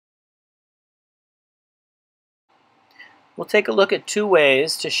We'll take a look at two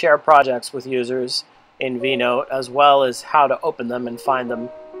ways to share projects with users in vNote, as well as how to open them and find them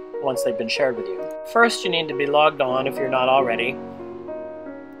once they've been shared with you. First, you need to be logged on if you're not already. You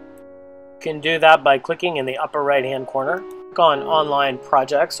can do that by clicking in the upper right-hand corner. Click on Online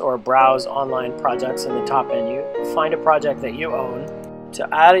Projects or Browse Online Projects in the top menu. Find a project that you own. To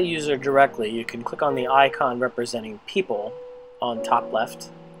add a user directly, you can click on the icon representing people on top left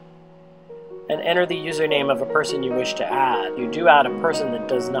and enter the username of a person you wish to add. If you do add a person that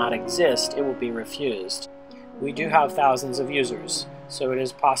does not exist, it will be refused. We do have thousands of users, so it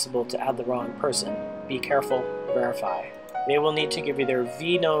is possible to add the wrong person. Be careful, verify. They will need to give you their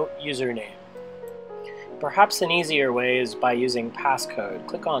vNote username. Perhaps an easier way is by using passcode.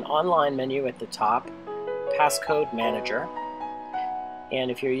 Click on Online menu at the top, Passcode Manager,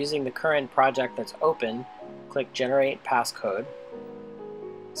 and if you're using the current project that's open, click Generate Passcode.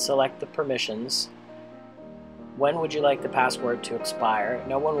 Select the permissions. When would you like the password to expire?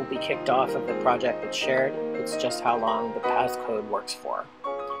 No one will be kicked off of the project that's shared. It's just how long the passcode works for.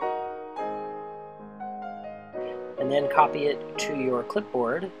 And then copy it to your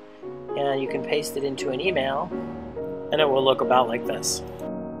clipboard, and you can paste it into an email, and it will look about like this.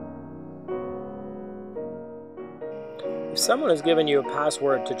 If someone has given you a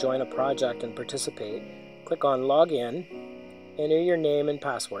password to join a project and participate, click on Login. Enter your name and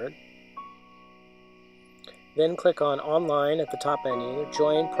password. Then click on Online at the top menu,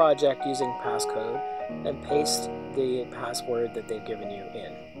 Join Project using passcode, and paste the password that they've given you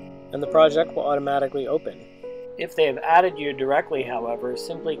in. And the project will automatically open. If they have added you directly, however,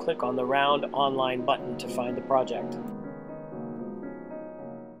 simply click on the round Online button to find the project.